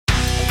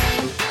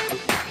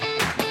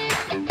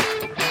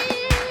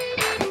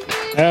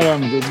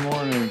Adam, good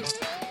morning.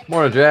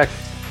 Morning, Jack.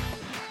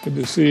 Good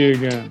to see you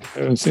again.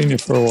 Haven't seen you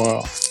for a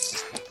while.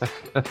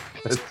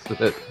 That's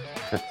it.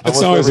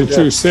 That's always a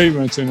true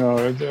statement, you know.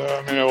 A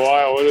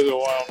while, what does a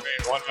while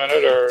mean? 1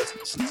 minute or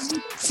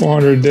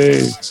 400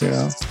 days, you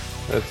know?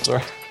 That's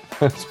right.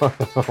 That's one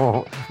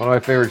of my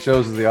favorite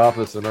shows is The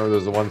Office. I remember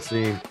there's the one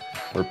scene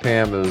where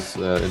Pam is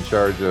in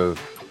charge of,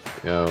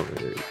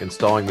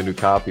 installing the new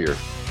copier.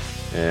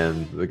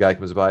 And the guy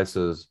comes by and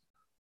says,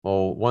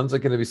 well, when's it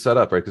going to be set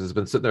up, right? Because it's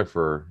been sitting there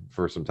for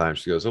some time.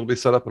 She goes, it'll be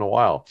set up in a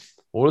while.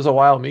 Well, what does a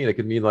while mean? It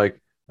could mean like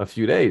a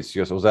few days. She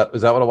goes, is that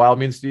what a while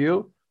means to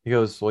you? He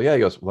goes, well, yeah. He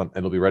goes, well,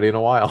 it'll be ready in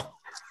a while.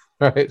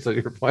 Right. So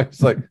your point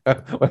is like,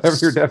 whatever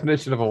your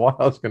definition of a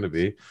while is going to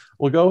be,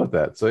 we'll go with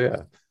that. So,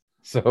 yeah.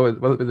 So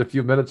whether it's a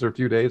few minutes or a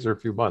few days or a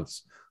few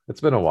months, it's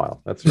been a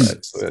while. That's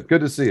right. So, yeah, good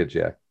to see you,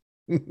 Jack.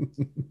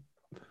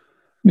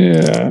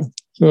 Yeah.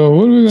 So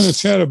what are we going to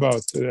chat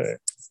about today?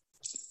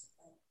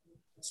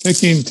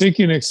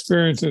 Taking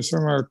experiences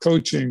from our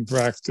coaching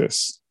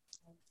practice.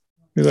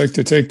 We like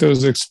to take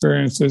those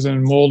experiences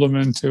and mold them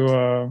into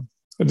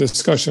a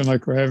discussion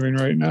like we're having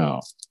right now.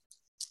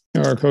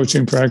 Our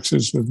coaching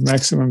practice with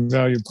Maximum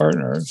Value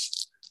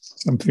Partners.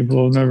 Some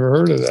people have never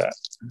heard of that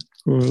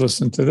who have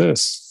listened to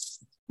this.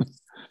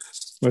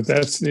 But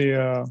that's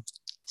the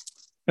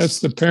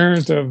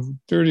parent of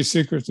Dirty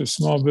Secrets of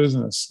Small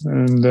Business.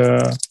 And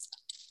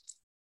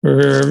we're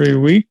here every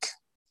week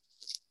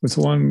with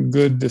one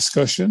good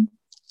discussion.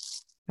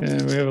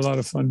 And we have a lot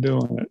of fun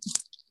doing it.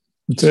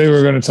 And today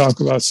we're going to talk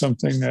about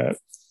something that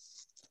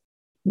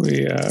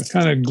we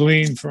kind of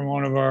gleaned from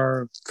one of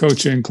our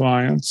coaching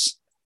clients.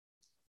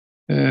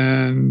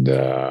 And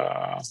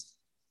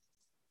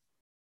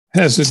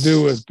has to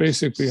do with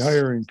basically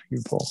hiring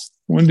people.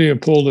 When do you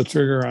pull the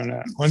trigger on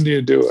that? When do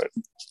you do it?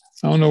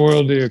 How in the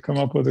world do you come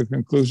up with a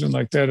conclusion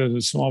like that as a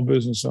small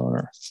business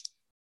owner?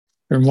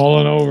 You're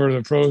mulling over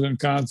the pros and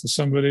cons of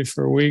somebody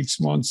for weeks,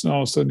 months, and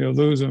all of a sudden you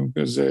lose them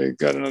because they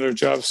got another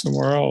job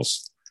somewhere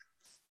else.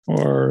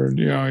 Or,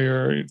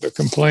 the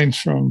complaints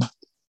from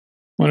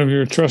one of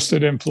your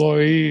trusted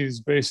employees,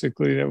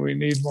 basically, that we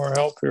need more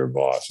help here,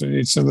 boss. We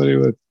need somebody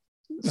with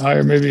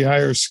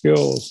higher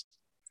skills.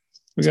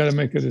 We got to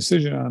make a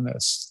decision on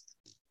this.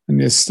 And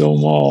you still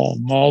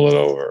mull it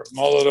over.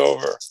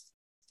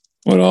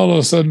 What all of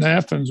a sudden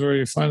happens where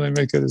you finally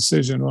make a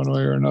decision one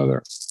way or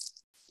another?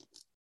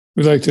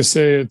 We like to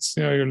say it's,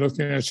 you're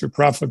looking at your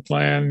profit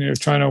plan, you're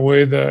trying to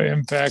weigh the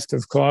impact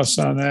of costs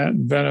on that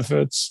and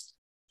benefits.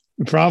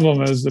 The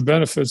problem is the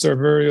benefits are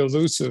very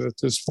elusive at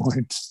this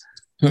point.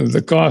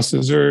 The cost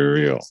is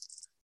very real.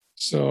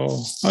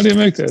 So how do you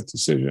make that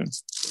decision?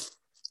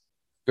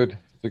 Good.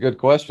 It's a good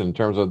question in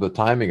terms of the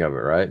timing of it,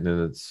 right? And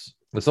it's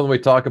something we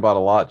talk about a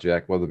lot,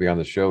 Jack, whether it be on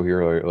the show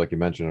here or like you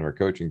mentioned in our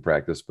coaching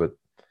practice. But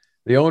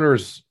the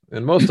owners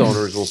and most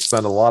owners will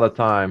spend a lot of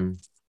time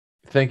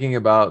thinking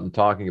about and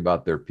talking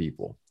about their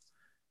people.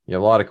 You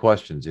have a lot of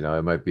questions.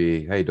 It might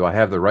be, hey, do I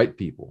have the right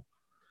people?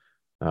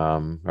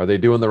 Are they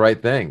doing the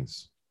right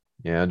things?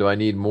 Do I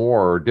need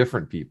more or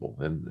different people?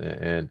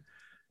 And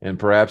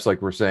perhaps,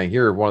 like we're saying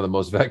here, one of the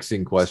most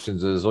vexing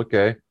questions is,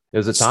 okay,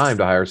 is it time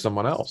to hire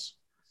someone else?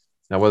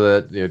 Now,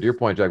 whether that, to your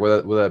point, Jack,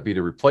 whether that be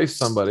to replace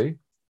somebody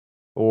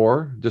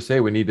or just say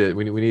we need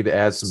to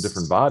add some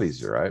different bodies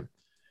here, right?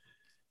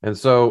 And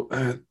so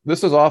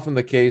this is often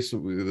the case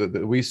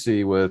that we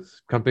see with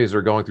companies that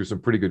are going through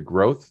some pretty good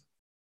growth,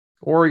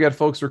 or you got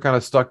folks who are kind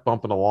of stuck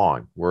bumping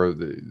along, where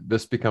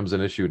this becomes an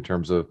issue in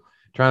terms of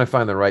trying to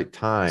find the right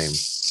time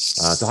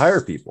to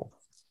hire people.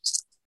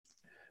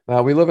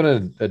 Now, we live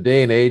in a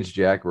day and age,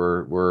 Jack,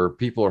 where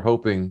people are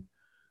hoping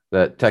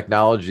that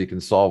technology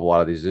can solve a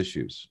lot of these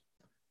issues.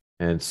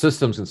 And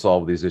systems can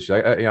solve these issues.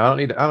 I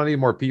don't need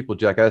more people,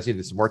 Jack. I just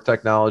need some more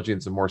technology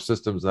and some more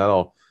systems,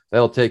 and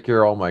that'll take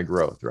care of all my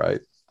growth, right?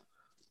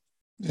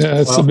 Yeah,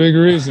 that's a big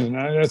reason.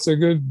 That's a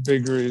good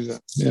big reason.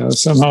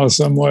 Somehow,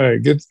 some way,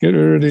 get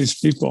rid of these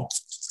people.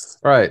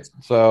 Right.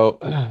 So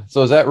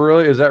is that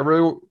really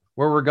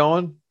where we're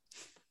going?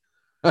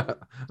 I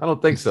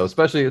don't think so.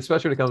 Especially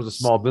when it comes to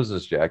small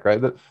business, Jack.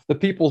 Right. The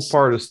people's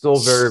part is still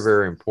very,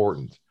 very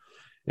important.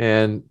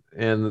 And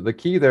the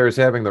key there is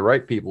having the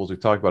right people, as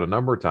we've talked about a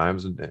number of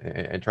times,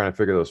 and trying to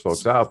figure those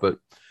folks out. But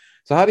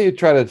so how do you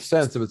try to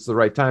sense if it's the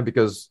right time?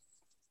 Because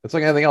it's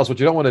like anything else. What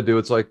you don't want to do,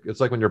 it's like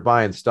when you're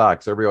buying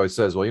stocks. Everybody always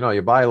says, well,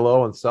 you buy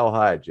low and sell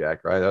high,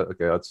 Jack, right?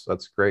 Okay,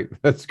 that's great.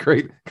 That's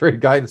great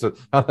guidance.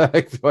 How the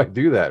heck do I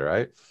do that,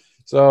 right?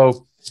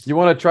 So you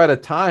want to try to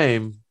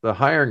time the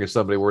hiring of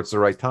somebody where it's the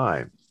right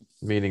time.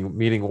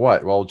 Meaning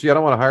what? Well, I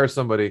don't want to hire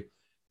somebody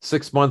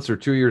 6 months or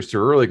 2 years too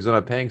early because then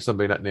I'm paying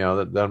somebody that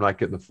I'm not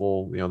getting the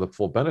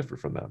full benefit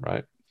from them,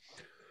 right?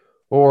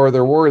 Or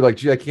they're worried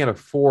like, I can't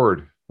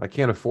afford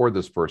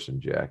this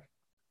person, Jack.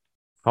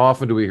 How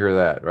often do we hear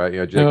that, right?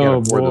 Jack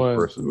can't afford this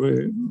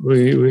person.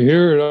 We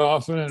hear it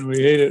often, and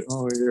we hate it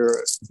when we hear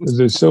it because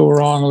it's so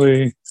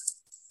wrongly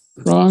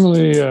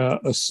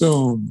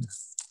assumed.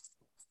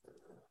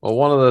 Well,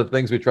 one of the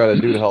things we try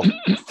to do to help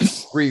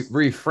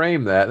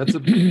reframe that,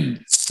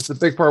 it's a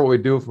big part of what we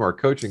do from our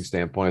coaching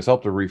standpoint is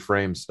help to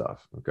reframe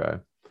stuff. Okay.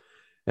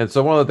 And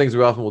so one of the things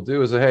we often will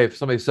do is, hey, if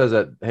somebody says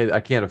that, hey, I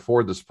can't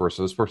afford this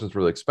person's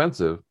really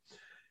expensive,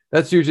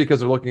 that's usually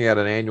because they're looking at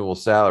an annual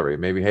salary.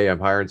 Maybe, hey, I'm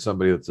hiring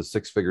somebody that's a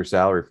 6-figure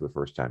salary for the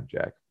first time,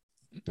 Jack,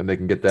 and they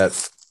can get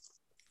that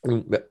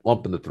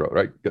lump in the throat,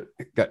 right?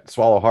 Got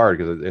swallow hard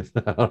because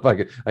I don't know if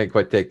I can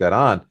quite take that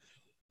on.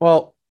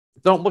 Well,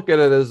 don't look at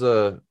it as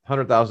a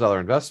 $100,000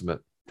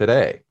 investment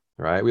today,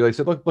 right? We like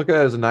said, look at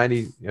it as a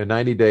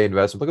 90-day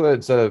investment. Look at it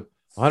instead of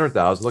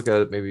 100,000. Look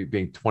at it maybe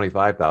being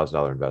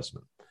 $25,000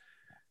 investment.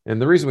 And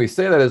the reason we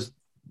say that is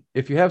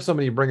if you have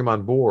somebody, you bring them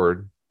on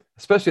board,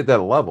 especially at that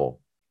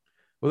level,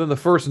 within the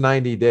first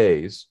 90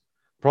 days,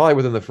 probably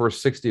within the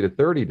first 60 to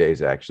 30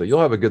 days, actually,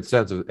 you'll have a good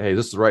sense of, hey,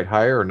 this is the right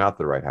hire or not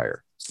the right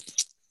hire.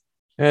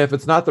 And if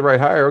it's not the right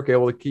hire, okay,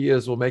 well, the key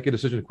is we'll make a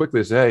decision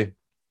quickly to say, hey,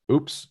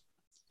 oops,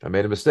 I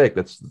made a mistake.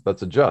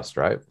 Let's adjust,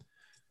 right?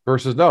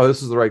 Versus, no,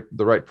 this is the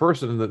right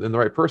person, and the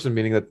right person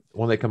meaning that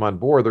when they come on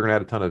board, they're going to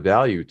add a ton of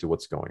value to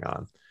what's going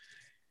on.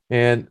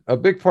 And a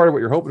big part of what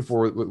you're hoping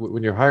for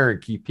when you're hiring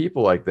key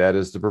people like that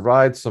is to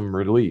provide some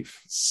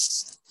relief.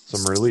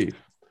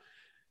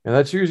 And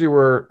that's usually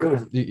where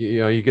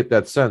you get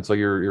that sense. Like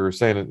you're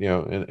saying,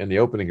 in the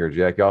opening here,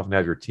 Jack, you often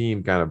have your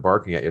team kind of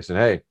barking at you saying,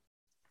 hey,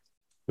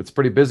 it's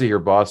pretty busy here,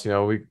 boss.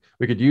 We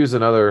could use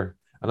another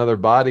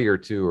body or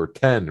 2 or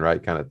 10,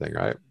 right? Kind of thing,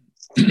 right?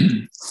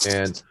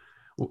 And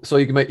so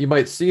you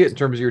might see it in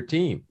terms of your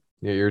team.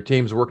 Your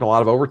team's working a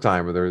lot of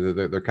overtime, or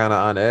they're kind of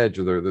on edge,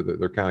 or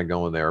they're kind of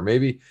going there. Or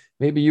maybe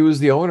you as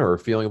the owner are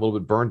feeling a little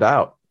bit burned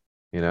out,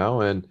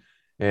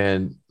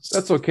 and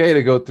that's okay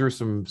to go through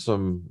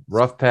some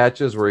rough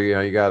patches where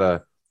you got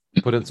to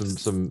put in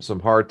some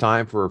hard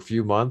time for a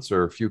few months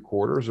or a few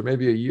quarters or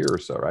maybe a year or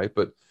so, right?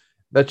 But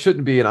that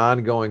shouldn't be an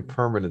ongoing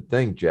permanent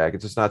thing, Jack.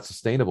 It's just not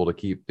sustainable to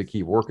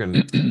keep working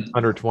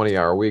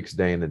 120-hour weeks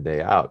day in and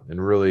day out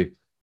and really,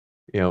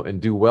 and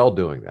do well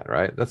doing that,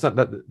 right? That's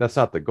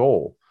not the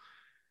goal.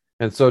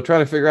 And so trying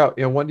to figure out,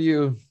 when do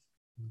you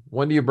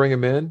bring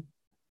them in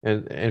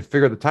and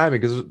figure out the timing,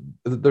 because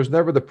there's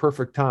never the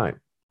perfect time.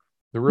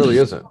 There really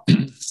isn't.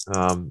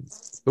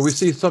 But we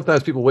see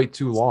sometimes people wait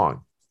too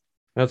long,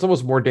 and it's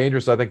almost more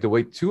dangerous, I think, to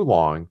wait too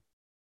long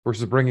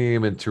versus bringing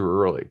them in too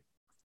early.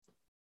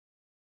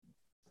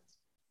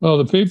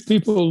 Well, the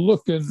people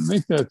look and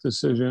make that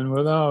decision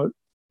without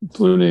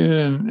putting it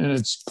in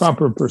its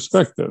proper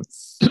perspective.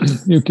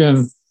 You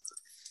can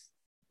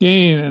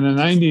gain in a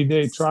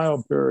 90-day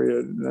trial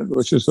period,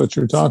 which is what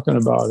you're talking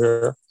about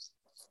here.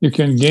 You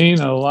can gain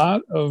a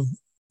lot of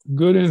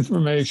good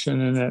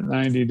information in that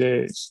 90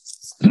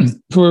 days.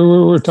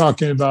 We're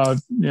talking about,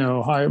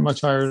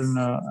 much higher than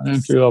an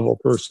entry-level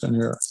person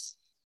here.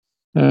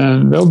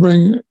 And they'll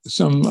bring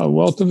a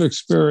wealth of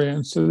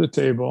experience to the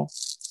table.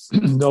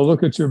 They'll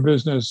look at your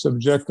business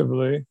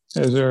objectively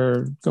as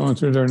they're going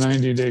through their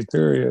 90-day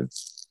period.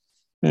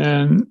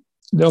 And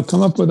they'll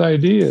come up with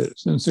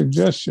ideas and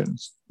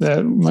suggestions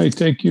that might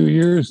take you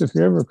years if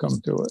you ever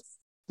come to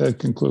that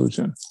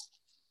conclusion.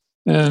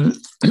 And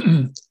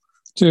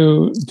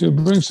to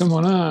bring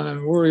someone on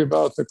and worry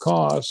about the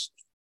cost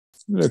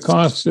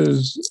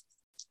is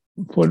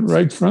put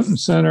right front and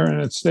center,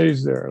 and it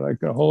stays there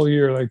like a whole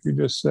year, like you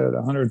just said,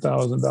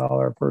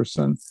 $100,000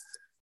 person.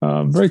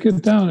 Break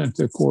it down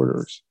into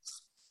quarters,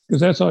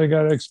 because that's all you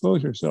got to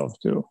expose yourself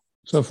to.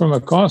 So from a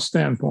cost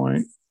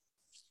standpoint,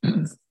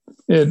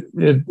 it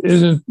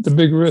isn't the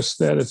big risk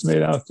that it's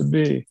made out to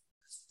be.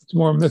 It's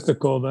more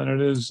mythical than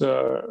it is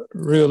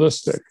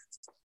realistic.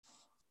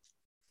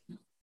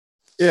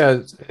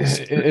 Yeah,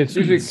 it's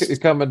usually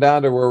coming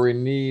down to where we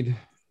need.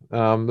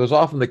 There's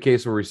often the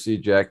case where we see,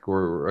 Jack,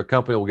 where a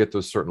company will get to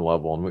a certain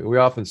level, and we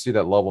often see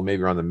that level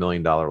maybe around the $1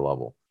 million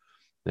level.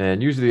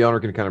 And usually the owner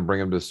can kind of bring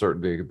them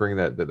to bring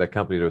that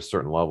company to a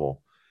certain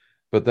level.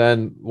 But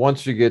then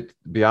once you get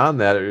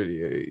beyond that,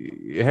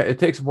 it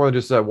takes more than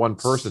just that one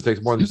person. It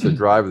takes more than just the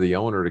drive of the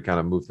owner to kind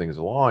of move things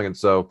along. And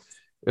so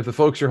if the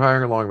folks you're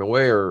hiring along the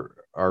way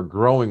are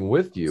growing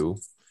with you,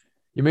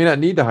 you may not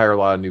need to hire a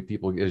lot of new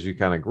people as you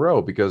kind of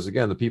grow, because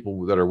again, the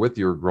people that are with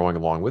you are growing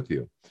along with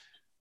you.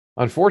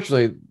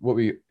 Unfortunately, what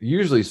we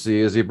usually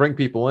see is you bring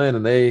people in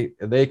and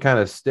they kind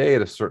of stay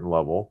at a certain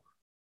level,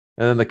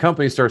 and then the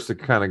company starts to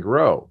kind of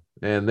grow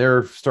and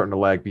they're starting to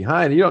lag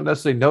behind. You don't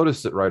necessarily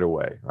notice it right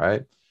away,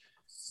 right?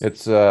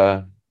 It's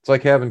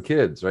like having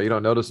kids, right? You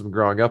don't notice them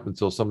growing up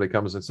until somebody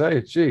comes and says,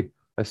 hey, gee,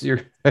 I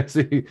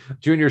see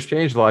Junior's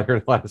changed a lot here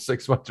in the last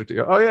 6 months or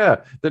 2. Oh yeah,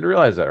 didn't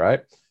realize that,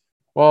 right?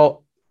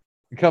 Well,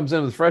 it comes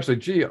in with fresh, like,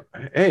 gee,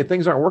 hey,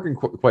 things aren't working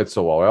quite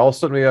so well. All of a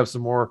sudden we have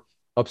some more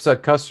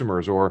upset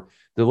customers, or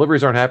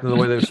deliveries aren't happening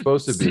the way they're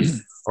supposed to be,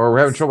 or we're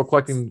having trouble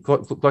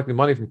collecting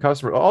money from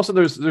customers. Also,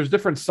 there's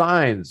different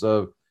signs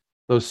of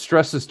those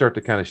stresses start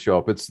to kind of show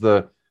up. It's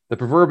the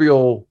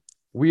proverbial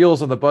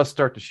wheels on the bus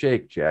start to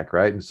shake, Jack,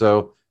 right? And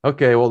so,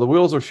 okay, well, the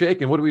wheels are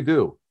shaking. What do we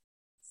do?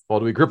 Well,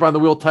 do we grip on the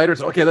wheel tighter?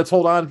 So, okay, let's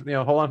hold on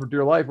for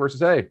dear life, versus,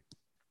 hey,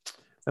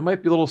 that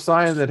might be a little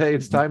sign that, hey,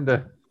 it's time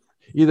to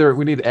either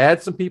we need to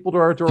add some people to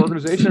our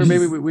organization, or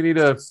maybe we need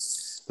to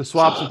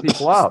swap some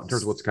people out in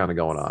terms of what's kind of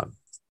going on.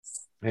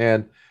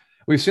 And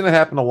we've seen it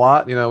happen a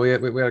lot. You know, we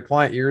had a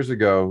client years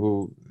ago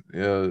who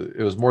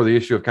it was more the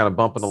issue of kind of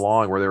bumping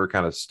along where they were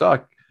kind of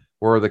stuck,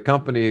 where the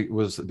company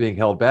was being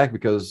held back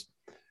because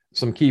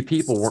some key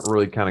people weren't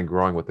really kind of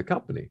growing with the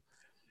company.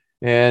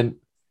 And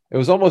it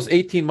was almost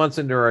 18 months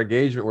into our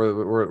engagement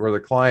where the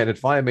client had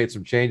finally made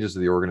some changes to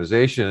the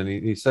organization. And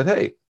he said,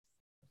 hey,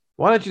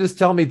 why don't you just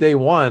tell me day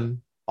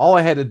one, all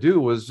I had to do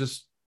was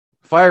just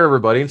fire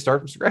everybody and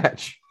start from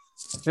scratch.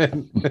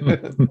 and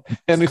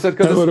we said,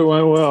 that would have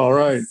went well,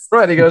 right?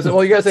 Right. He goes,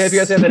 well, you guys have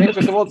that answer.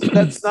 I said, well,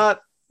 that's not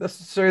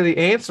necessarily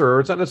the answer, or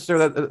it's not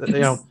necessarily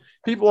that,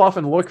 people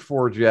often look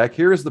for, Jack,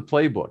 here's the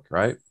playbook,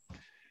 right?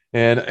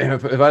 And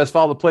if I just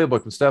follow the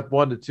playbook from step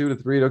 1 to 2 to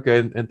 3, okay,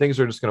 and things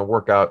are just going to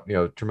work out,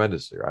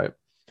 tremendously, right?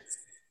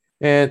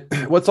 And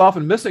what's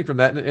often missing from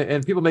that,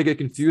 and people may get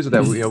confused with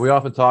that. We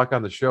often talk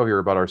on the show here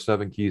about our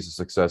 7 keys to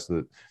success,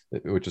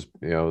 which is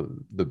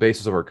the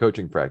basis of our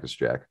coaching practice,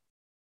 Jack.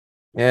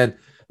 And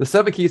the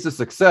 7 keys to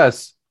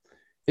success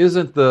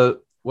isn't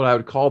what I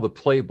would call the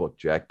playbook,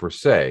 Jack, per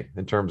se,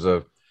 in terms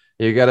of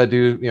you got to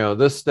do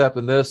this step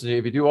and this, and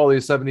if you do all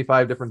these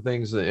 75 different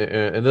things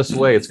in this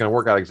way, it's going to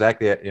work out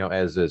exactly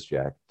as is,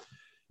 Jack.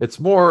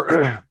 It's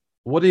more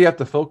what do you have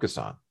to focus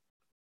on?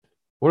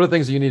 What are the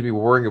things that you need to be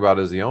worrying about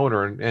as the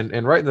owner?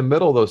 And right in the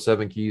middle of those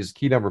 7 keys,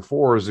 key number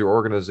 4 is your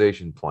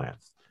organization plan.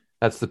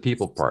 That's the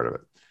people part of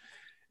it.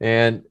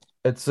 And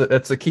it's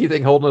a key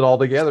thing holding it all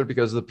together,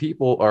 because the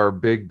people are a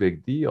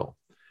big deal.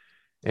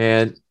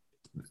 And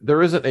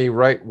there isn't a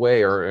right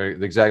way or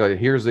exactly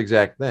here's the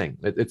exact thing.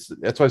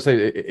 That's why I say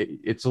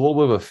it's a little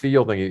bit of a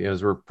feel thing.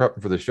 As we're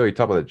prepping for the show, you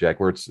talk about that,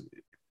 Jack, where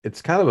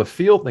it's kind of a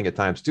feel thing at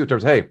times too, in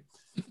terms of, hey,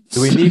 do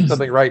we need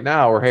something right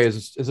now? Or, hey,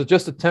 is it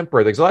just a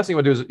temporary thing? So the last thing you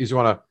want to do is you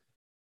want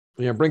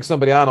to bring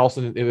somebody on.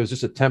 Also, it was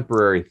just a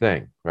temporary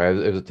thing, right?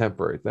 It was a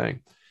temporary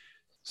thing.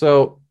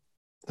 So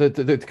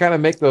to kind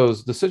of make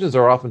those decisions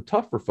are often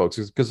tough for folks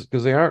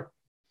because they aren't,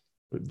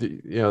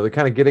 they're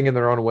kind of getting in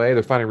their own way.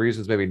 They're finding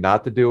reasons maybe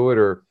not to do it,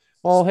 or,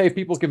 well, hey,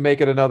 people can make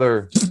it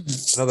another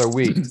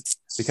week,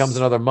 becomes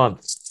another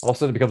month. All of a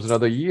sudden it becomes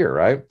another year,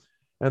 right?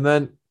 And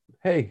then,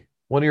 hey,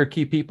 one of your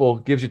key people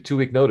gives you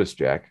 2-week notice,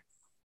 Jack.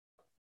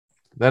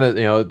 Then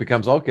it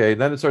becomes okay.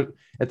 Then it starts,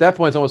 at that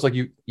point, it's almost like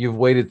you've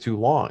waited too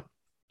long,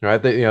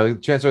 right? The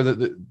chances are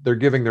that they're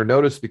giving their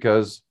notice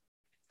because,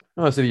 I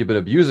don't want to say you've been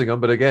abusing them,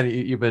 but again,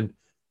 you've been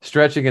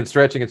stretching, and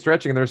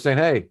they're saying,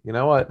 hey, you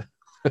know what?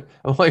 I'm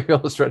only able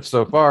to stretch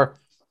so far.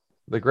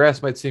 The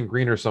grass might seem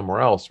greener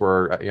somewhere else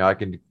where I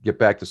can get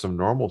back to some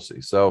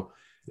normalcy. So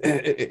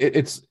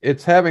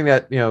it's having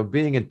that,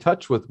 being in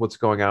touch with what's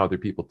going on with your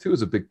people too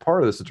is a big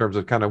part of this, in terms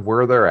of kind of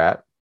where they're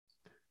at,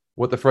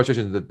 what the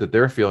frustration that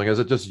they're feeling. Is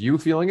it just you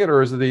feeling it,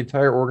 or is it the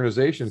entire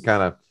organization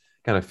kind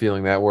of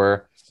feeling that,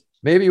 where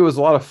maybe it was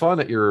a lot of fun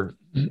at your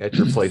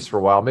place for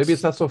a while, maybe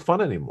it's not so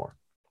fun anymore.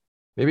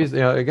 Maybe it's,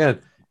 again,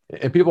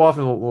 and people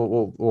often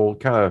will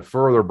kind of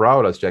furrow their brow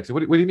at us, Jack. So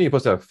what do you mean you're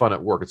supposed to have fun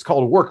at work? It's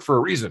called work for a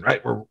reason,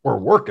 right? We're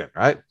working,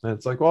 right? And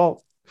it's like,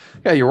 well,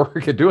 yeah, you're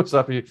working, doing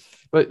stuff,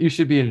 but you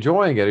should be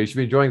enjoying it. You should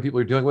be enjoying the people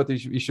you're doing with.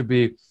 You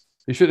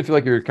shouldn't feel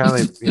like you're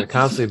kind of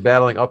constantly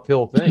battling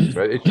uphill things,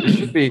 right?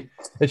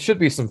 It should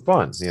be some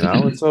fun,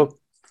 And so,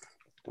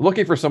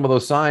 looking for some of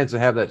those signs to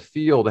have that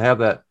feel, to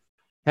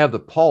have the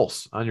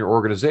pulse on your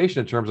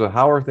organization in terms of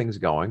how are things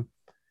going.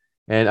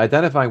 And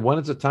identifying when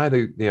it's a time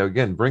to,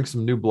 again, bring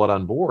some new blood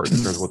on board in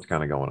terms of what's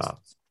kind of going on.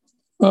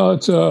 Well,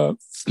 it's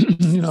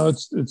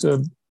it's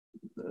a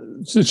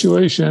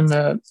situation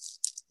that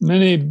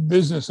many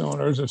business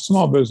owners of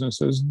small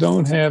businesses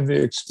don't have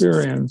the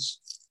experience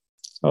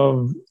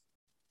of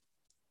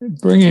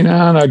bringing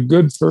on a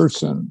good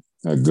person,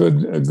 a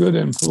good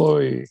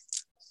employee.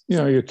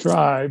 You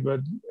try, but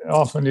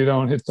often you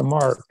don't hit the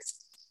mark.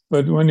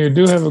 But when you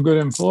do have a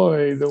good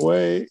employee, the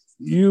way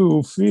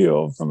you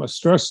feel from a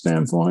stress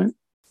standpoint,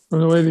 from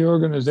the way the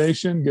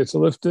organization gets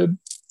lifted,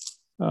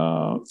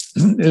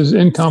 is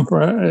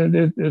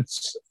incomparable.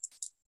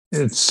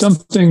 It's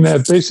something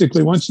that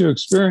basically, once you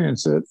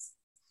experience it,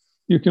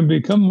 you can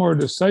become more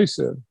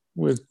decisive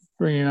with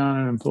bringing on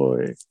an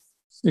employee,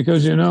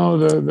 because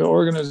the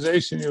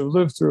organization, you've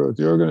lived through it.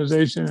 The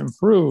organization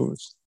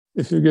improves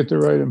if you get the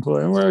right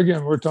employee. And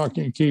we're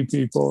talking key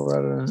people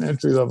rather than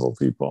entry-level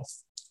people.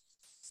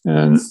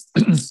 And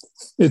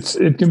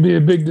it can be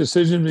a big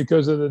decision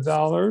because of the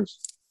dollars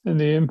and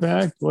the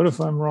impact. What if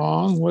I'm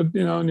wrong?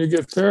 And you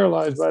get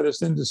paralyzed by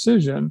this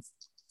indecision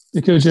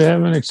because you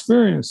haven't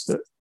experienced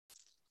it.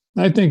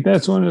 And I think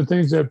that's one of the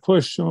things that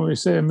push when we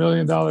say $1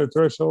 million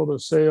threshold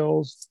of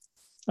sales.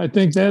 I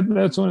think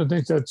that's one of the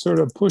things that sort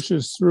of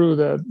pushes through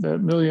that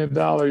 $1 million.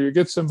 You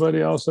get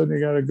somebody, all of a sudden you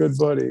got a good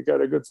buddy, you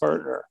got a good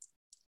partner,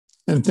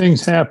 and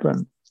things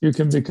happen. You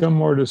can become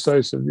more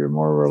decisive. You're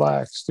more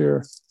relaxed.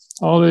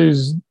 All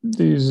these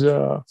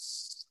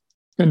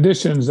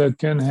conditions that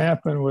can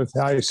happen with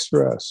high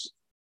stress.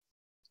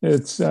 I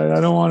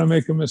don't want to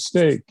make a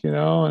mistake,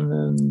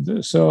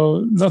 and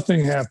so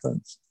nothing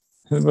happens,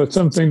 but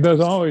something does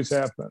always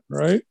happen,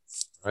 right?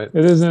 Right.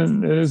 It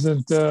isn't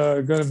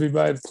going to be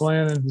by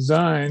plan and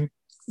design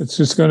It's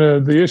just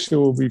the issue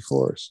will be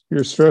forced.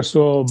 Your stress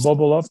will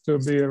bubble up to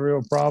be a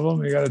real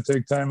problem. You got to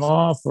take time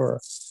off, or,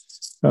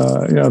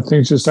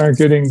 things just aren't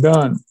getting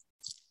done.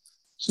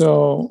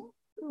 So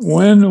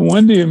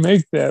when do you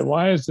make that?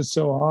 Why is it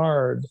so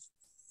hard?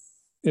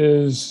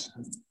 Is,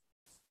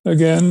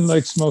 again,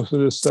 like most of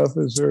this stuff,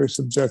 is very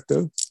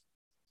subjective.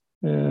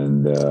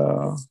 And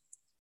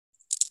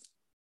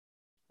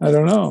I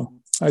don't know.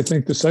 I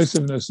think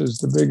decisiveness is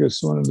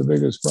one of the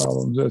biggest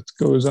problems that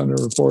goes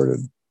underreported.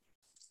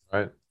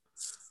 Right.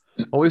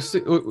 Well,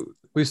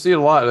 we see a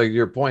lot, like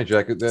your point,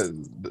 Jack,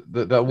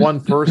 that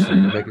one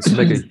person can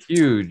make a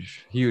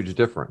huge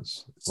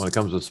difference when it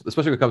comes to,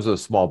 especially when it comes to a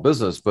small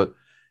business. But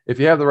if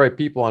you have the right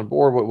people on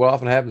board, what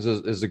often happens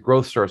is the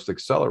growth starts to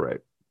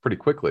accelerate pretty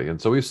quickly.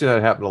 And so we've seen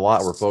that happen a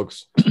lot, where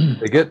folks,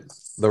 they get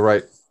the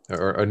right,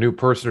 or a new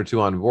person or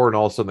two on board, and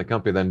all of a sudden the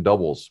company then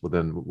doubles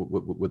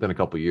within a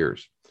couple of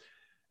years.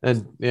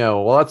 And,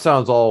 well, that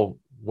sounds all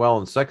well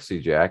and sexy,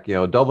 Jack.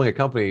 Doubling a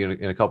company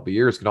in a couple of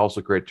years can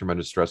also create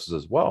tremendous stresses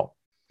as well.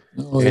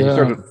 Oh,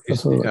 and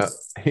yeah,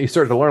 you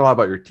start to learn a lot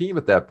about your team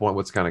at that point,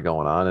 what's kind of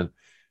going on.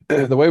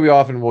 And the way we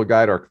often will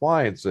guide our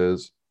clients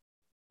is,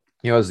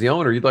 as the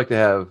owner, you'd like to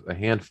have a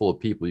handful of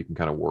people you can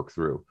kind of work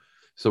through.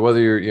 So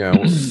whether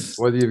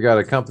whether you've got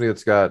a company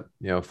that's got,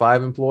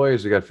 5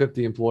 employees, you got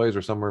 50 employees,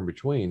 or somewhere in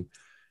between,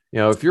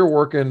 if you're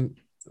working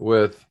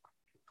with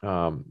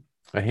a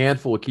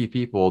handful of key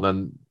people,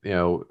 then,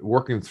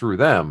 working through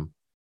them,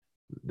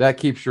 that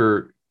keeps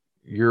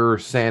your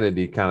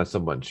sanity kind of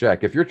somewhat in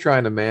check. If you're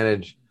trying to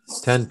manage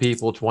 10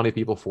 people, 20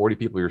 people, 40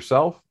 people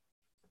yourself,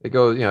 it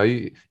goes,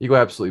 you go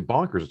absolutely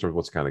bonkers in terms of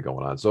what's kind of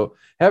going on. So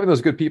having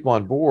those good people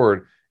on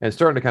board and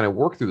starting to kind of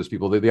work through those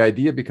people, the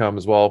idea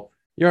becomes, well,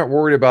 you aren't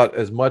worried about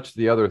as much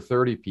the other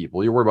 30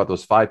 people. You're worried about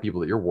those 5 people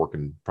that you're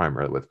working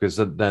primarily with, because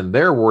then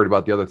they're worried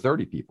about the other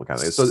 30 people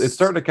kind of. So it's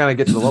starting to kind of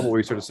get to the level where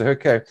you sort of say,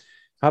 okay,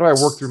 how do I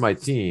work through my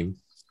team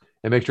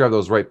and make sure I have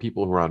those right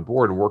people who are on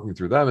board, and working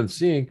through them and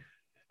seeing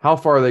how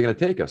far are they going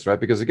to take us, right?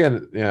 Because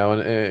again,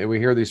 and we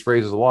hear these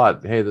phrases a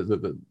lot. Hey,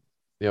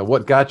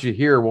 what got you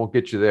here won't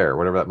get you there,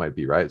 whatever that might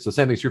be, right? So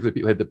same thing's true for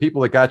the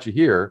people that got you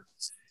here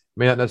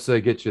may not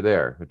necessarily get you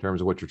there in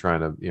terms of what you're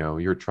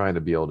trying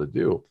to be able to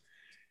do.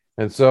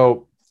 And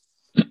so,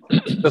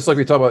 just like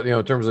we talk about,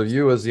 in terms of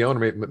you as the owner,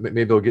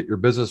 maybe they'll get your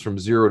business from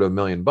 $0 to $1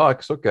 million.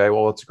 Okay,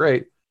 well, that's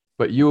great.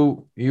 But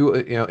you in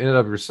and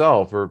of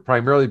yourself, or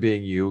primarily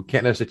being you,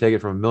 can't necessarily take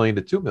it from $1 million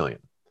to $2 million.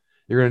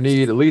 You're going to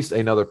need at least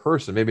another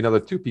person, maybe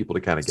another 2 people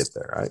to kind of get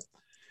there, right?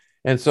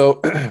 And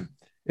so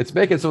it's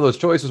making some of those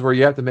choices where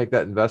you have to make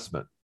that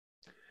investment.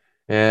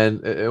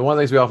 And one of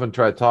the things we often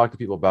try to talk to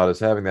people about is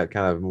having that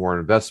kind of more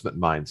investment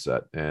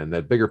mindset and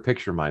that bigger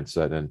picture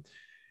mindset. And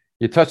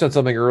you touched on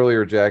something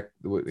earlier, Jack,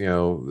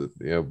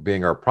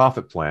 being our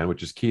profit plan,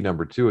 which is key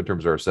number 2 in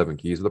terms of our 7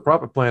 keys. The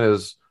profit plan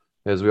is,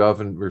 as we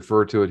often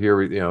refer to it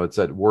here, it's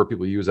that word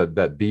people use,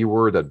 that B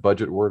word, that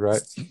budget word,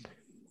 right?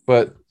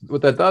 But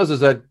what that does is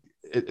that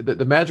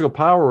the magical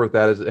power with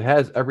that is it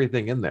has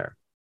everything in there.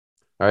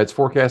 All right, it's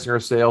forecasting our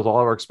sales, all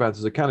of our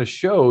expenses. It kind of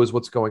shows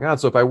what's going on.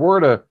 So if I were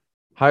to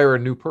hire a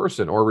new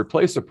person or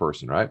replace a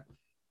person, right,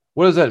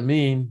 what does that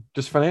mean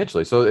just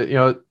financially? So,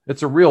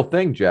 it's a real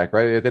thing, Jack,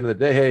 right? At the end of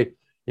the day, hey,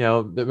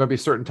 there might be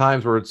certain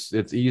times where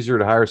it's easier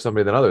to hire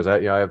somebody than others.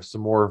 I have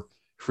some more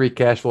free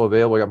cash flow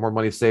available. I got more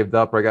money saved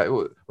up, or I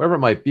got whatever it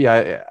might be.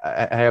 I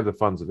have the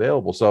funds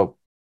available. So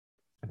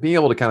being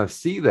able to kind of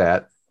see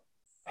that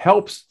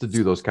helps to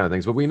do those kind of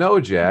things. But we know,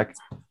 Jack,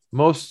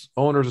 most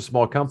owners of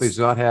small companies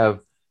do not have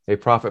a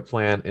profit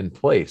plan in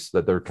place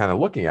that they're kind of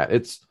looking at.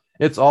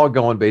 It's all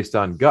going based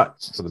on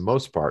gut for the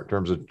most part in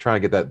terms of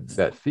trying to get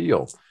that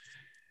feel.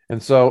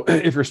 And so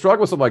if you're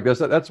struggling with something like this,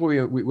 that's what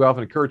we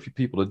often encourage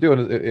people to do.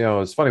 And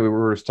it's funny, we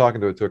were just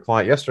talking to a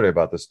client yesterday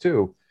about this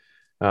too.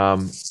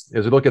 As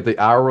we look at the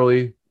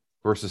hourly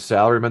versus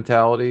salary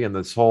mentality, and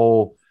this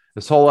whole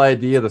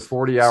idea of the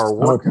 40-hour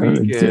work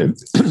week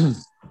and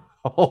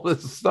all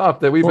this stuff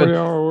that we've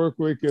 40-hour work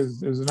week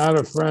is not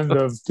a friend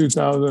of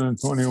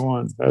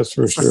 2021. That's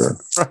for sure.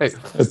 Right.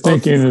 The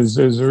thinking is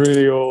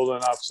really old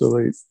and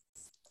obsolete.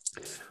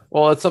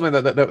 Well, it's something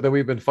that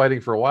we've been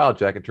fighting for a while,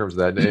 Jack, in terms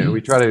of that. And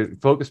we try to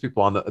focus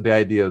people on the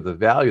idea of the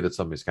value that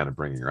somebody's kind of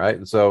bringing, right?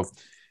 And so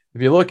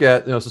if you look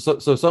at,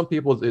 so some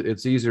people,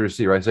 it's easier to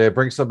see, right? Say I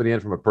bring somebody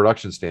in from a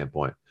production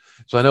standpoint.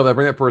 So I know that I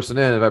bring that person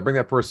in. If I bring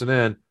that person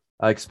in,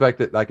 I expect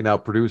that I can now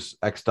produce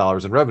X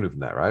dollars in revenue from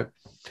that, right?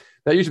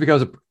 That usually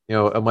becomes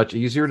a much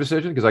easier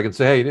decision, because I can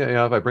say, hey,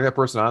 if I bring that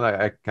person on,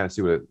 I kind of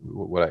see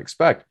what I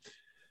expect.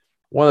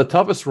 One of the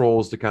toughest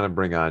roles to kind of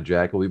bring on,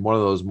 Jack, will be one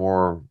of those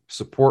more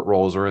support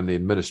roles, or in the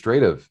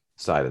administrative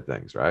side of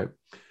things, right?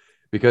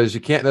 Because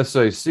you can't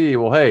necessarily see,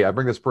 well, hey, I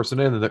bring this person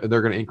in and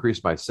they're going to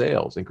increase my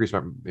sales, increase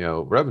my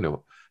revenue.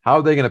 How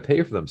are they going to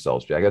pay for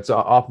themselves, Jack? That's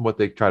often what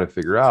they try to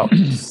figure out.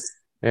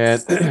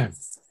 And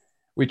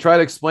we try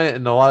to explain it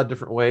in a lot of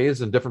different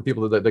ways, and different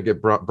people that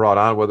get brought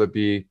on, whether it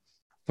be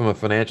from a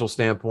financial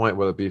standpoint,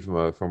 whether it be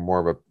from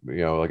more of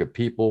a, like a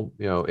people,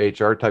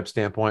 HR type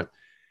standpoint.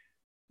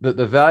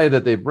 The value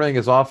that they bring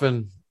is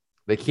often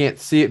they can't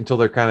see it until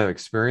they're kind of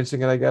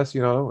experiencing it, I guess,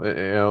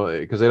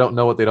 because they don't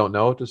know what they don't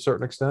know to a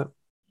certain extent.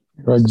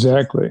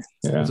 Exactly.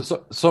 Yeah.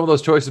 So some of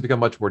those choices become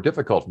much more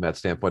difficult from that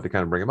standpoint to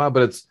kind of bring them on.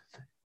 But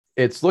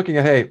it's looking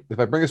at, hey, if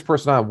I bring this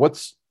person on,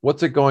 what's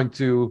it going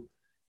to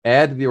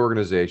add to the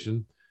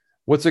organization?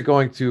 What's it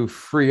going to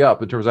free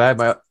up in terms of I have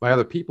my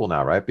other people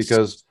now, right?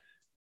 Because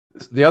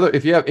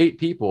if you have 8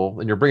 people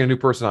and you're bringing a new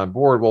person on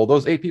board, well,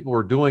 those 8 people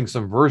are doing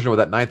some version of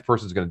what that 9th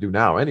person is going to do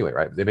now anyway,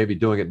 right? They may be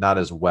doing it not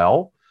as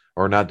well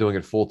or not doing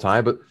it full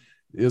time, but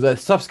that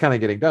stuff's kind of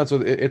getting done.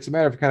 So it's a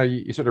matter of kind of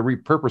you sort of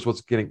repurpose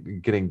what's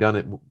getting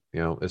done,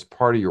 as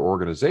part of your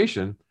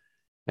organization.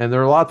 And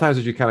there are a lot of times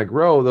as you kind of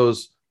grow,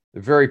 those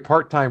very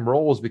part-time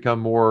roles become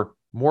more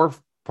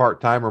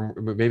part-time or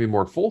maybe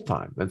more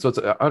full-time. And so it's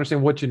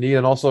understanding what you need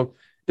and also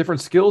different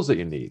skills that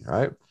you need,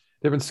 right?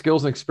 Different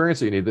skills and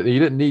experience that you need that you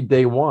didn't need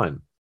day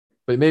one,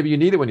 but maybe you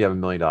need it when you have $1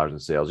 million in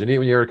sales. You need it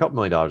when you're a couple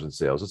 $1 million in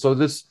sales. And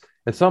so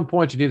at some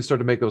point you need to start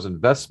to make those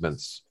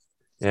investments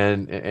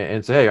and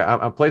say, hey,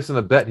 I'm placing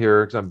a bet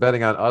here because I'm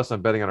betting on us.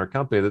 I'm betting on our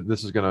company that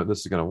this is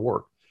gonna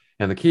work.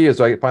 And the key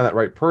is I find that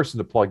right person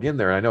to plug in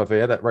there. And I know if I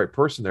had that right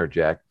person there,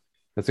 Jack,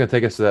 that's going to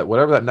take us to that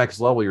whatever that next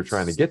level you're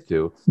trying to get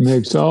to.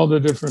 Makes all the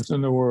difference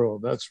in the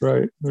world. That's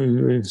right.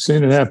 We've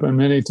seen it happen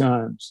many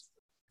times.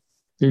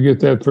 You get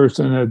that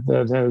person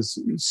that has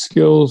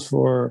skills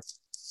for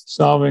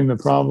solving the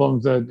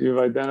problems that you've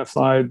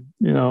identified,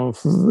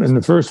 in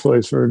the first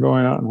place for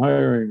going out and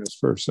hiring this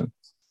person.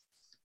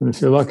 And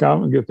if you luck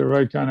out and get the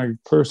right kind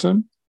of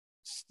person,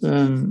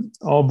 then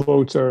all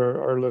boats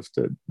are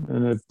lifted,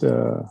 and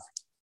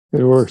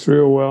it works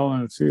real well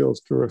and it feels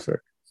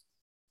terrific.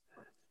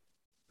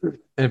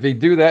 And if you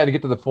do that and you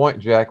get to the point,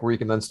 Jack, where you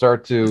can then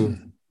start to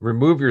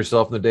remove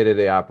yourself from the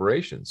day-to-day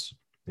operations.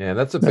 And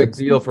that's a big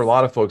deal for a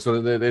lot of folks.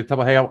 So they tell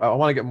me, hey, I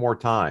want to get more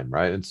time,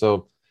 right? And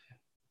so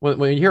when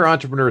you hear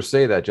entrepreneurs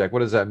say that, Jack, what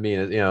does that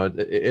mean?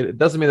 It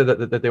doesn't mean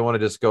that they want to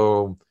just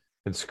go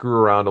and screw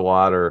around a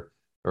lot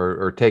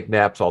or take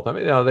naps all the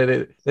time.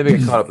 They may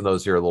get caught up in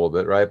those here a little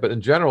bit, right? But in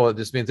general, it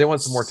just means they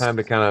want some more time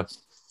to kind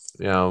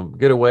of,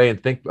 get away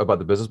and think about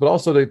the business, but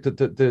also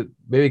to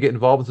maybe get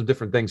involved in some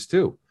different things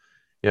too.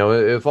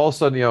 If all of a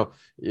sudden,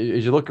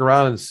 as you look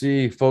around and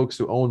see folks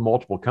who own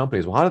multiple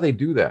companies, well, how do they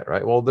do that,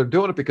 right? Well, they're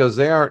doing it because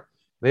they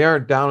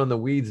aren't down in the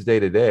weeds day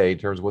to day in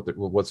terms of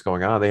what's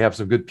going on. They have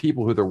some good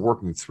people who they're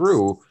working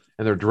through,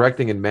 and they're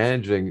directing and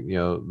managing,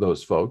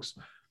 those folks.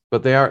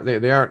 But they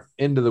aren't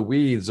into the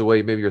weeds the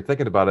way maybe you're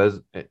thinking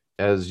about it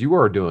as you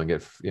are doing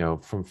it,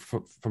 from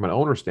an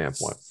owner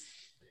standpoint.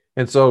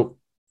 And so,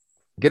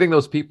 getting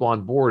those people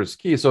on board is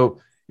key. So,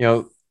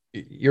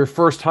 your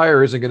first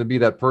hire isn't going to be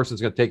that person who's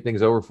going to take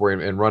things over for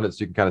you and run it so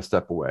you can kind of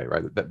step away,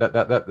 right?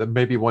 That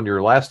may be one of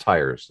your last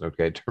hires,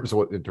 okay, in terms of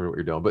what you're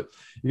doing. But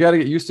you got to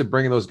get used to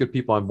bringing those good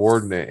people on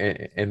board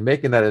and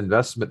making that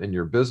investment in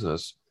your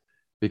business,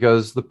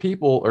 because the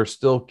people are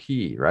still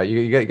key, right?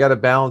 You got to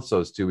balance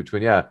those two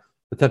between, the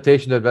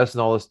temptation to invest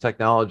in all this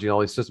technology and all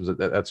these systems.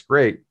 That's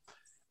great.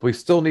 But we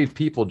still need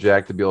people,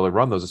 Jack, to be able to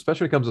run those,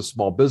 especially when it comes to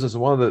small business.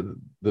 And one of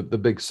the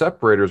big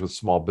separators with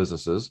small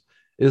businesses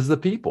is the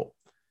people.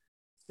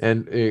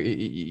 And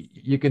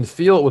you can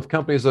feel it with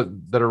companies that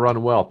are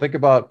run well. Think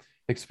about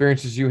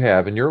experiences you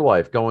have in your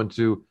life going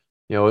to,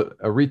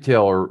 a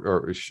retail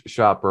or a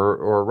shop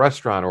or a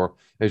restaurant, or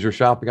as you're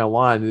shopping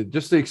online,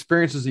 just the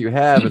experiences that you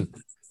have. And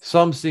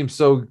some seem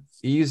so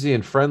easy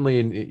and friendly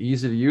and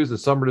easy to use, and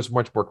some are just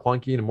much more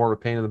clunky and more of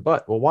a pain in the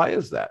butt. Well, why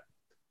is that?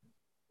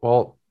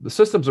 Well, the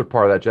systems are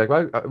part of that, Jack.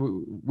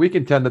 We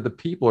contend that the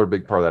people are a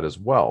big part of that as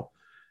well.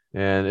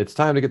 And it's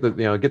time to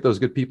get those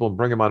good people and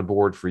bring them on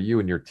board for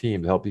you and your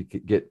team to help you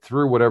get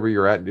through whatever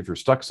you're at. And if you're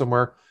stuck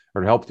somewhere,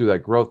 or to help through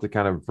that growth, to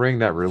kind of bring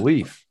that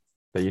relief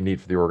that you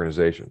need for the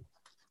organization.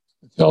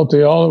 It's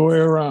healthy all the way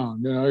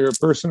around. Your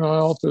personal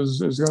health is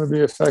going to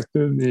be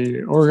affected.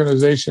 The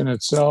organization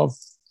itself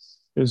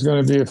is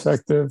going to be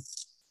effective.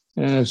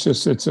 And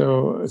it's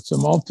a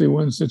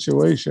multi-win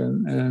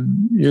situation.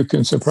 And you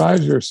can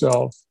surprise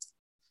yourself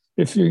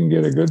if you can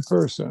get a good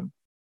person,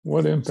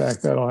 what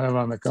impact that'll have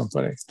on the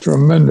company.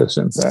 Tremendous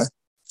impact.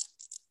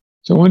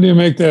 So when do you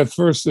make that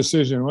first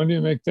decision? When do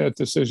you make that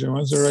decision?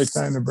 When's the right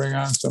time to bring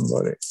on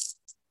somebody?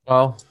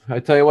 Well, I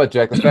tell you what,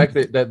 Jack, the fact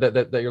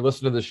that you're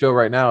listening to the show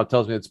right now, it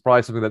tells me it's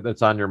probably something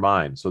that's on your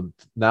mind. So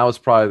now is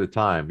probably the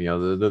time.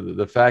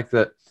 The fact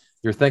that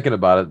you're thinking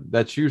about it,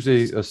 that's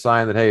usually a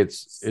sign that, hey,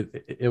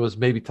 it was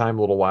maybe time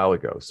a little while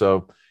ago.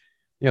 So,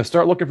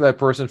 start looking for that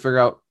person, figure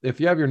out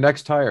if you have your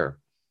next hire,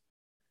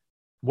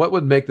 what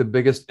would make the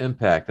biggest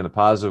impact in a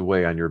positive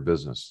way on your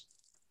business?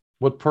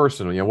 What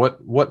person,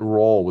 what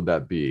role would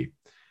that be?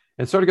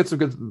 And start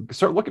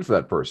looking for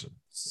that person.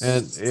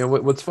 And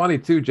what's funny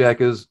too,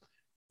 Jack, is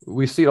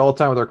we see it all the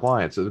time with our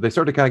clients. They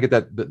start to kind of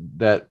get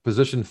that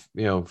position,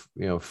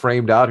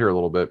 framed out here a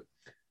little bit.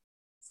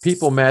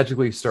 People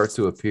magically start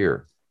to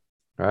appear,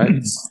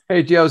 right?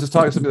 Hey, gee, I was just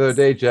talking to somebody the other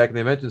day, Jack, and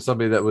they mentioned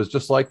somebody that was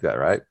just like that,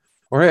 right?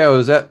 Or hey, I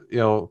was at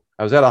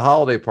a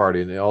holiday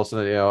party, and all of a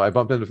sudden, I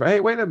bumped into, hey,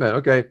 wait a minute,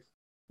 okay,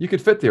 you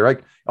could fit there,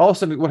 right? All of a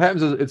sudden, what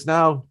happens is it's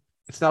now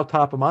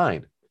top of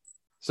mind.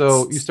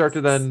 So you start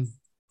to then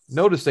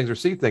notice things or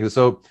see things.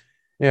 So,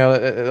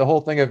 the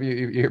whole thing of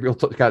you're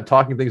kind of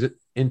talking things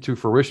into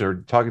fruition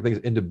or talking things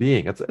into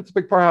being. It's a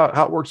big part of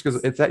how it works,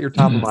 because it's at your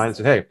top of mind and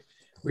say, hey,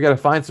 we got to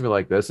find something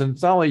like this. And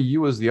it's not only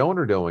you as the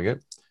owner doing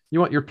it. You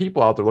want your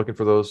people out there looking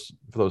for those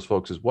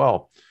folks as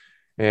well.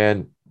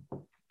 And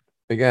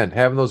again,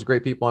 having those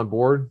great people on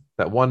board,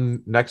 that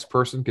one next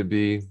person can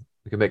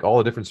make all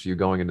the difference for you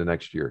going into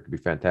next year. It could be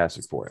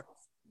fantastic for you.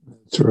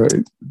 That's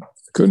right.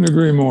 Couldn't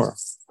agree more.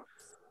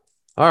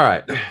 All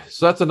right.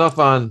 So that's enough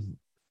on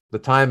the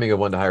timing of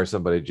when to hire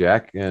somebody,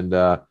 Jack. And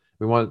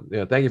we want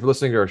to thank you for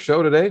listening to our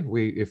show today.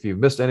 If you've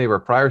missed any of our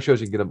prior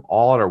shows, you can get them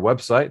all on our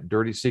website,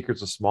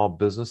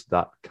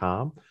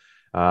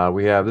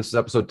 dirtysecretsofsmallbusiness.com. This is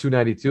episode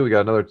 292. We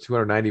got another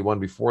 291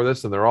 before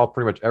this, and they're all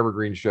pretty much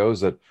evergreen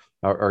shows that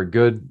are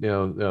good,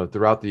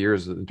 throughout the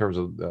years in terms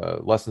of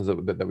lessons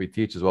that we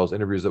teach, as well as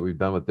interviews that we've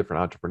done with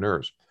different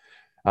entrepreneurs.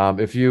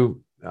 If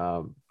you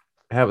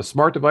have a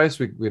smart device,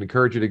 we'd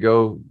encourage you to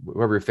go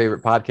wherever your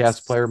favorite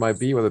podcast player might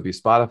be, whether it be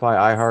Spotify,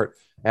 iHeart,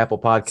 Apple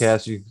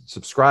Podcasts. You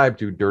subscribe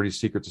to Dirty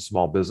Secrets of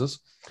Small Business.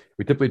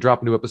 We typically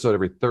drop a new episode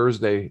every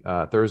Thursday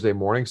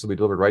morning, so we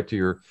delivered right to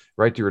your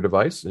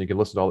device, and you can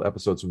listen to all the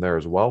episodes from there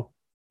as well.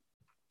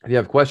 If you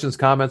have questions,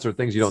 comments, or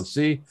things you don't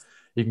see,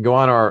 you can go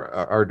on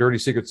our Dirty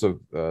Secrets of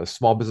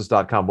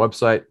smallbusiness.com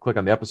website, click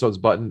on the episodes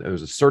button.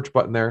 There's a search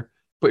button there.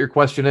 Put your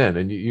question in,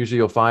 and usually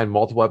you'll find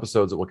multiple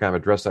episodes that will kind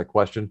of address that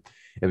question.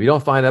 If you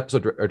don't find an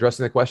episode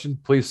addressing the question,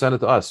 please send it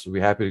to us. We'll be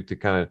happy to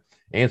kind of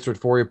answer it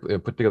for you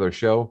and put together a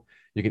show.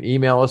 You can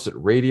email us at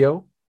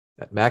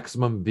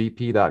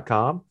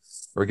radio@maximumvp.com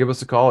or give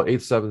us a call at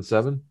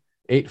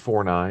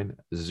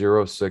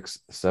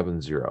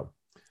 877-849-0670.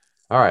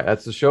 All right,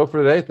 that's the show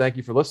for today. Thank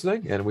you for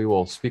listening, and we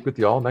will speak with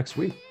you all next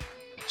week.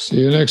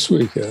 See you next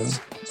week, Adam.